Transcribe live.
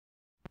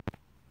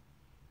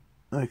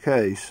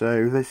Okay,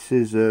 so this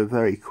is a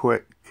very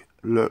quick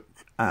look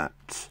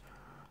at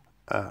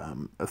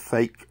a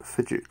fake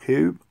fidget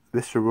cube.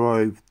 This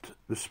arrived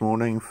this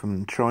morning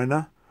from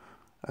China.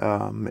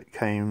 It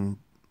came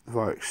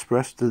via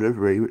express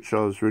delivery, which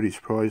I was really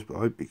surprised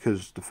by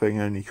because the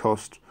thing only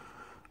cost,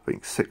 I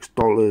think,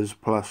 $6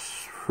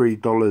 plus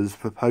 $3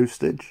 for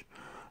postage.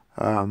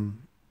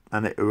 And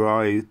it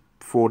arrived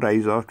 4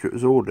 days after it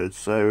was ordered,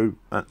 so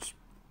that's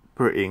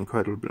pretty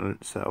incredible in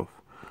itself.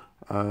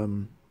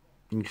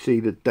 You can see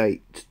the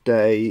date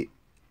today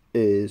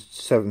is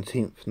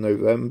 17th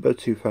November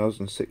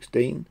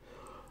 2016.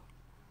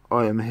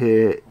 I am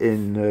here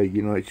in the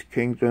United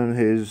Kingdom.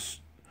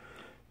 Here's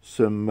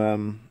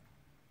some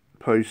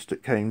post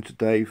that came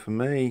today for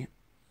me.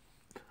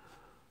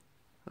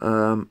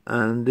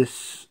 And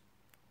this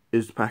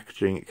is the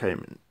packaging it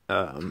came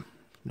in.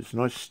 It's a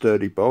nice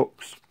sturdy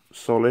box,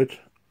 solid,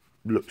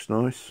 looks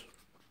nice.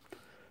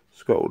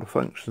 It's got all the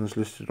functions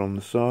listed on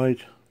the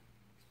side.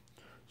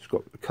 It's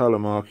got the colour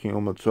marking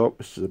on the top.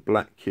 This is a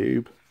black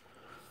cube.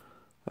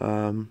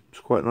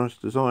 It's quite a nice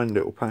design,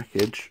 little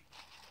package.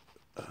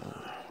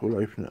 We'll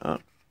open it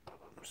up.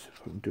 Let's see if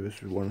I can do this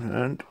with one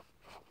hand.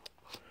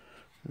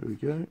 There we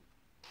go.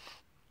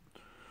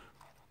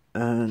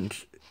 And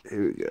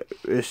here we go.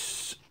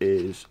 This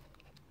is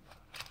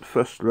the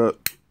first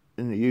look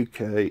in the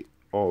UK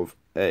of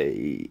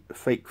a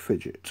fake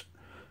fidget.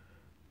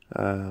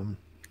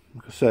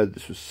 Like I said,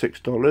 this was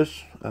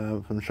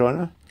 $6 from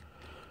China.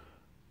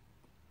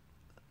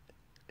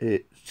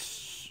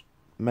 It's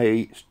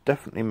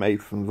definitely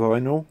made from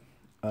vinyl.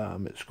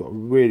 It's got a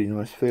really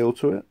nice feel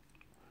to it.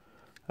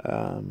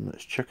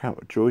 Let's check out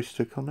a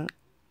joystick on it.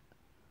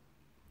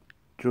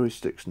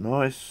 Joystick's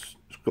nice.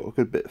 It's got a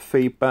good bit of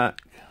feedback.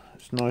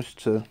 It's nice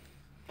to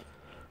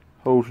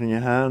hold in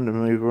your hand and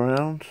move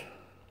around.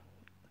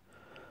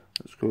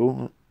 That's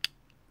cool.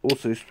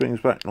 Also springs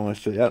back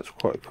nicely. That's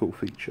quite a cool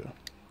feature.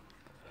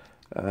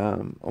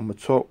 On the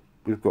top,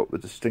 we've got the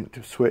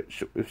distinctive switch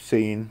that we've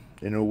seen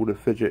in all the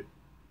fidget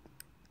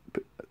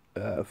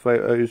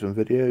photos and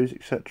videos,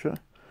 etc.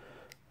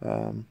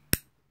 Well,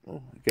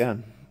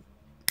 again,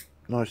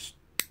 nice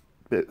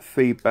bit of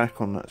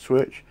feedback on that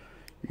switch.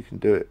 You can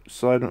do it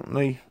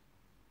silently,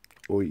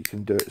 or you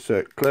can do it so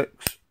it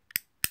clicks.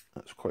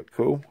 That's quite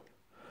cool.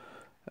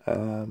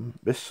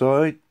 This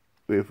side,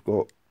 we've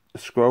got the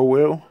scroll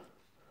wheel.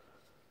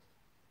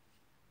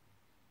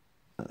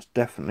 That's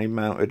definitely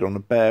mounted on a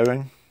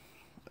bearing.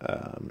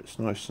 It's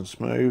nice and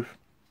smooth,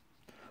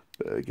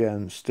 but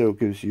again, still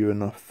gives you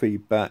enough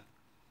feedback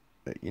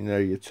that you know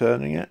you're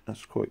turning it.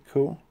 That's quite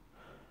cool.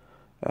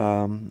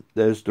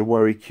 There's the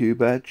worry cube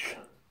edge.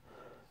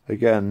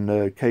 Again,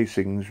 the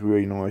casing's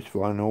really nice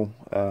vinyl,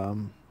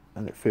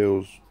 and it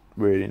feels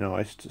really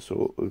nice to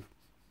sort of,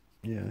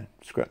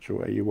 scratch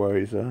away your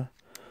worries there.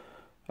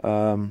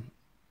 The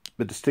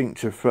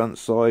distinctive front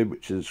side,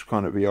 which is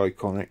kind of the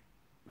iconic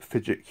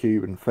fidget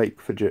cube and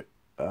fake fidget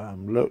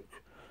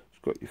look.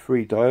 It's got your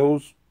 3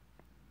 dials.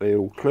 They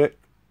all click.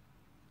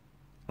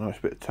 Nice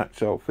bit of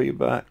tactile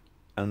feedback,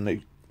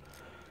 and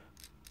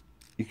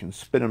you can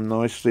spin them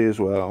nicely as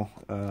well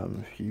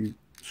if you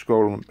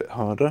scroll them a bit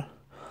harder.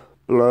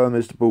 Below them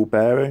is the ball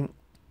bearing.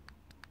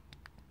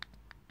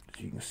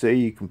 As you can see,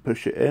 you can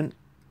push it in.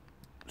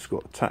 It's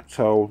got a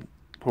tactile,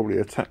 probably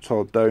a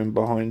tactile dome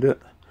behind it,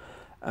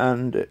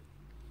 and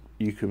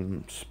you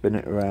can spin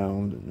it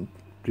around and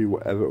do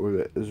whatever with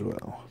it as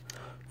well.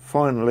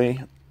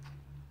 Finally,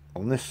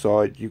 on this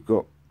side, you've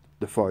got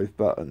the 5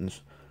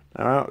 buttons.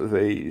 Now, out of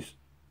these,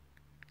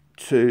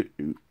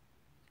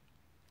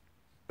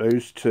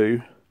 those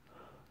 2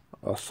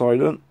 are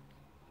silent,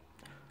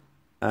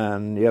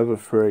 and the other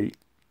 3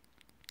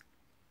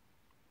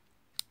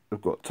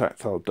 have got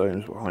tactile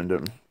domes behind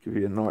them, give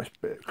you a nice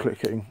bit of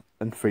clicking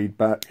and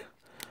feedback,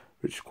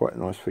 which is quite a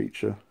nice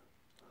feature.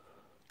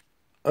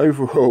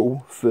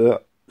 Overall,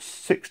 for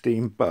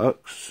 $16,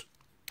 for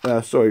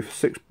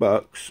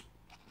 $6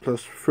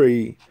 plus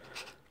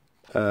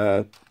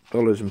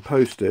 $3 in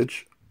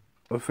postage,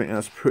 I think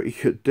that's a pretty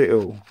good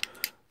deal.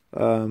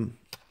 Now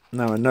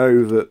I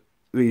know that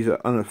these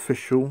are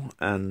unofficial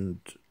and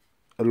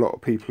a lot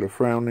of people are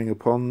frowning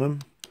upon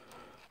them,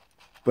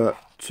 but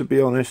to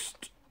be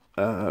honest,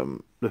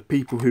 the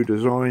people who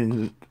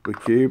designed the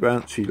cube,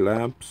 Antsy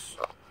Labs,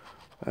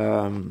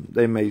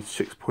 they made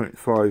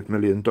 $6.5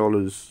 million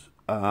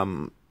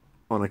on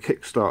a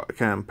Kickstarter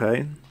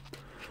campaign.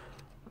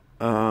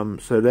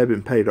 So they've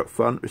been paid up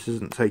front. This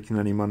isn't taking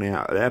any money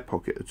out of their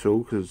pocket at all,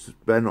 because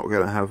they're not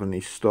going to have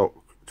any stock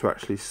to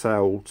actually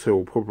sell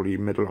till probably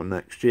middle of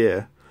next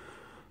year.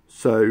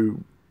 So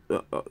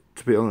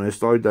to be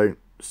honest, I don't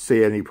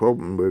see any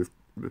problem with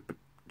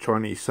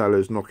Chinese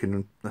sellers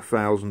knocking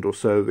 1,000 or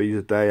so of these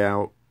a day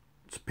out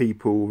to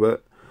people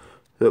that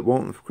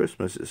want them for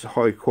Christmas. It's a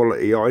high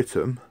quality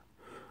item.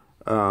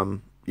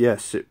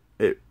 Yes, it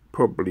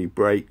probably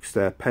breaks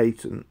their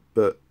patent,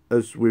 but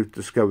as we've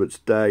discovered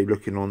today,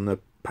 looking on the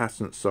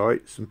patent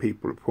sites, and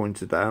people have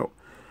pointed out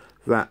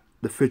that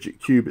the Fidget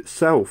Cube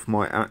itself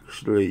might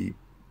actually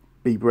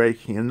be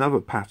breaking another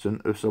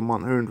patent of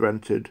someone who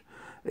invented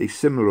a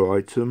similar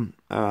item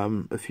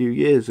a few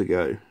years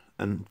ago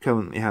and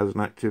currently has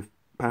an active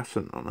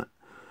patent on it.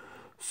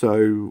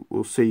 So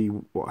we'll see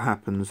what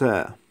happens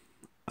there.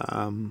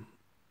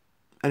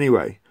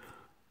 Anyway,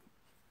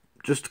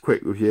 just a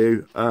quick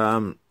review.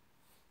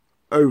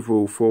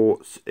 Overall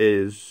thoughts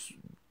is,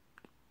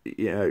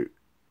 you know,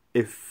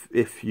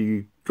 if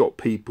you got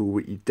people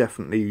that you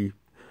definitely,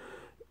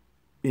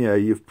 you know,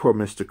 you've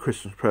promised a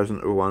Christmas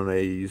present of one of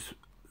these,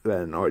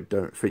 then I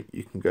don't think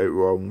you can go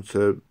wrong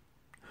to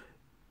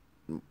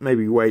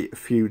maybe wait a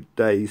few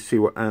days, see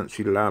what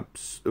Antsy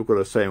Labs have got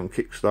to say on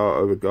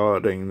Kickstarter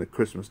regarding the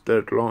Christmas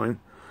deadline.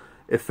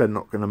 If they're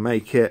not going to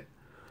make it,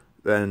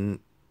 then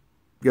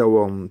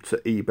go on to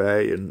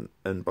eBay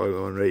and buy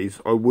one of these.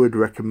 I would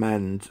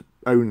recommend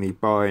only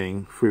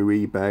buying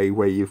through eBay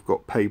where you've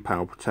got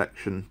PayPal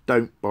protection.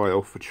 Don't buy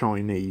off the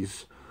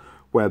Chinese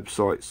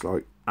websites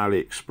like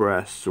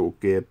AliExpress or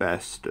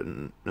GearBest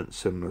and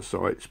similar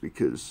sites,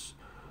 because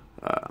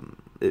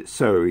it's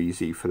so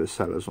easy for the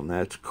sellers on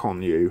there to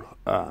con you,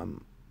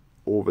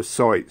 or the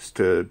sites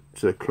to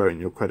clone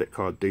your credit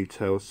card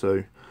details,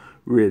 so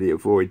really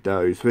avoid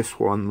those. This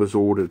one was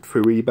ordered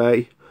through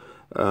eBay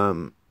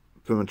from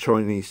a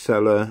Chinese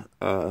seller.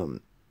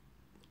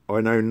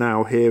 I know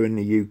now here in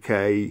the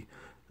UK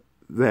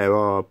there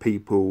are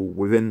people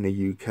within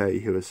the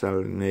UK who are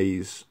selling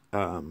these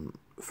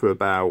for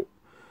about,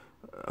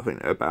 I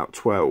think about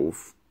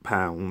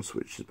 £12,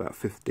 which is about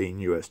 $15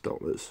 US,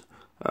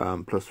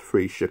 plus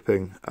free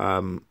shipping.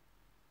 A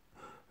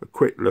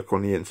quick look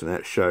on the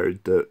internet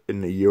showed that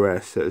in the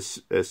US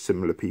there's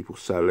similar people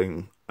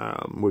selling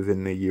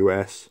within the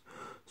US.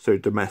 So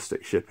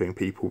domestic shipping,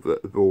 people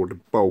that have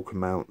ordered bulk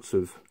amounts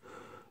of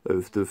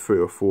the 3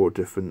 or 4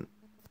 different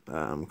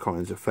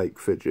kinds of fake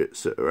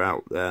fidgets that are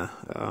out there.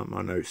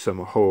 I know some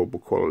are horrible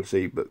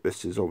quality, but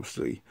this is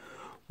obviously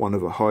one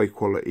of the high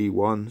quality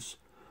ones.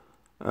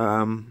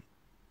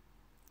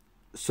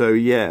 So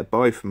yeah,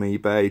 buy from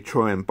eBay.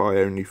 Try and buy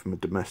only from a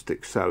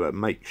domestic seller.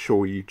 Make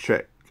sure you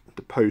check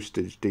the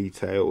postage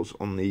details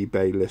on the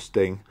eBay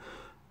listing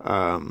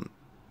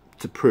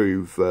to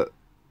prove that,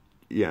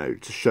 you know,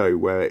 to show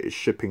where it is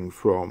shipping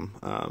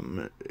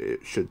from. It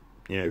should,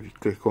 you know, if you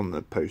click on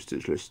the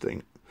postage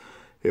listing,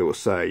 it will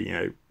say, you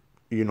know,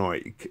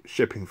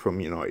 shipping from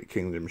United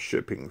Kingdom,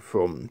 shipping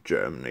from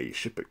Germany,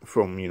 shipping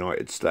from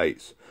United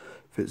States.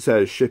 If it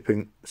says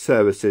shipping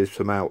services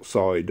from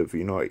outside of the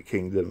United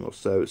Kingdom or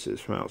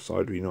services from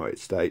outside of the United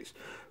States,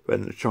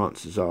 then the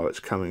chances are it's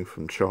coming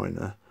from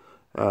China.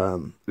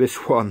 This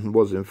one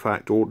was in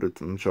fact ordered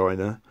from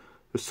China.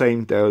 The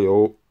same day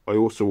I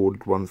also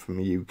ordered one from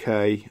the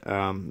UK.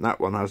 That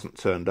one hasn't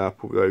turned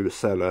up, although the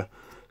seller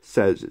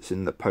says it's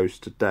in the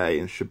post today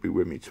and should be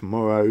with me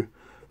tomorrow.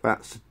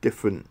 That's a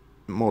different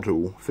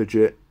model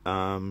fidget,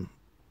 and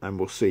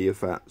we'll see if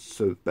that's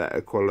of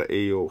better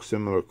quality or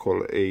similar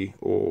quality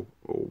or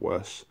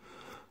worse.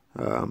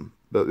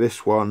 But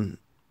this one,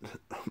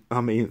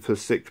 I mean, for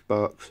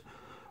 $6,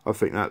 I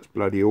think that's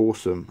bloody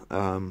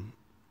awesome.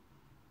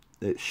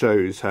 It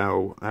shows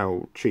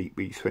how cheap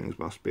these things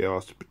must be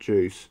asked to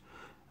produce,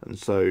 and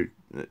so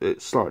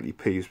it slightly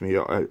peeves me.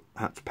 I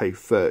had to pay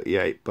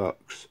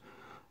 $38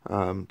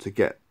 to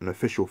get an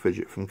official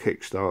fidget from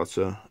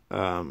Kickstarter,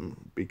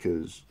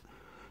 because,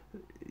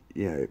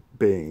 you know,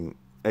 being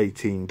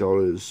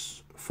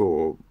 $18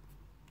 for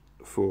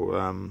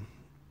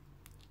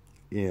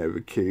you know,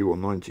 the cube, or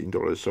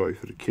 $19, sorry,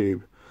 for the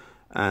cube,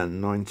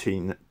 and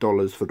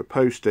 $19 for the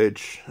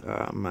postage,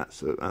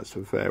 that's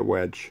a fair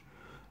wedge.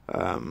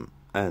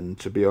 And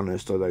to be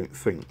honest, I don't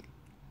think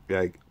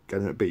they're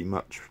going to be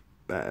much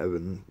better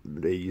than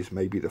these.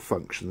 Maybe the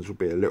functions will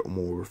be a little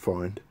more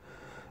refined.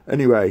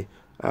 Anyway,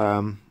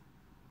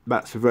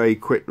 that's a very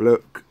quick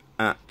look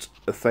at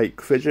a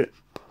fake fidget.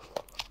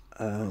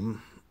 I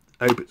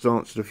hope it's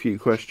answered a few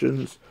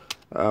questions.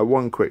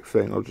 One quick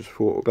thing I just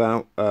thought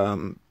about,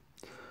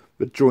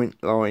 the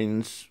joint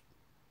lines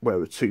where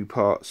the 2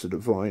 parts of the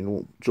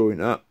vinyl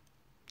join up.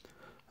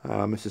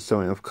 This is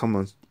something I've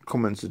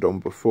commented on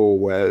before,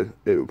 where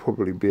it would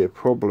probably be a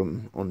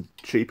problem on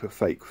cheaper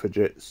fake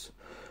fidgets.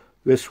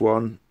 This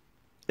one,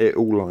 it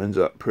all lines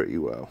up pretty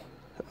well.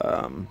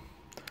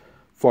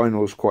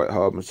 Vinyl is quite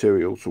hard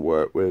material to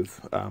work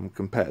with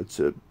compared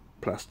to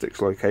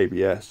plastics like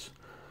ABS.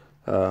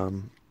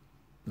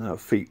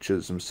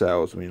 Features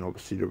themselves, I mean,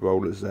 obviously the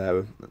rollers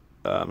there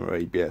are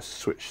ABS,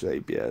 switch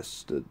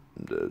ABS,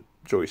 the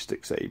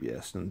joysticks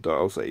ABS and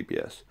dials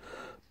ABS,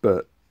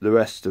 but the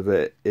rest of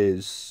it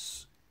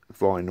is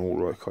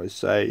vinyl, like I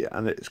say,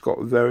 and it's got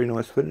a very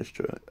nice finish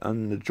to it,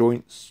 and the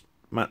joints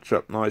match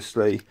up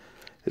nicely.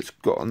 It's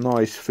got a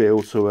nice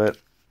feel to it.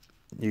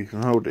 You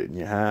can hold it in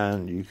your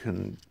hand, you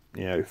can,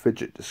 you know,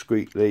 fidget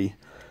discreetly.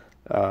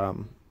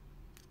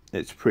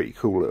 It's a pretty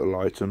cool little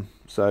item.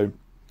 So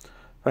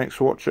thanks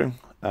for watching.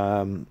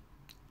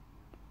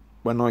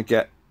 When I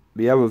get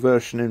the other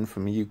version in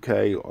from the UK,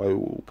 I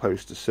will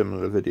post a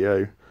similar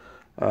video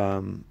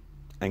and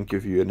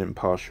give you an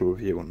impartial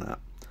review on that.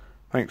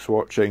 Thanks for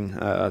watching.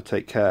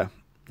 Take care.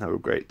 Have a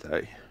great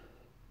day.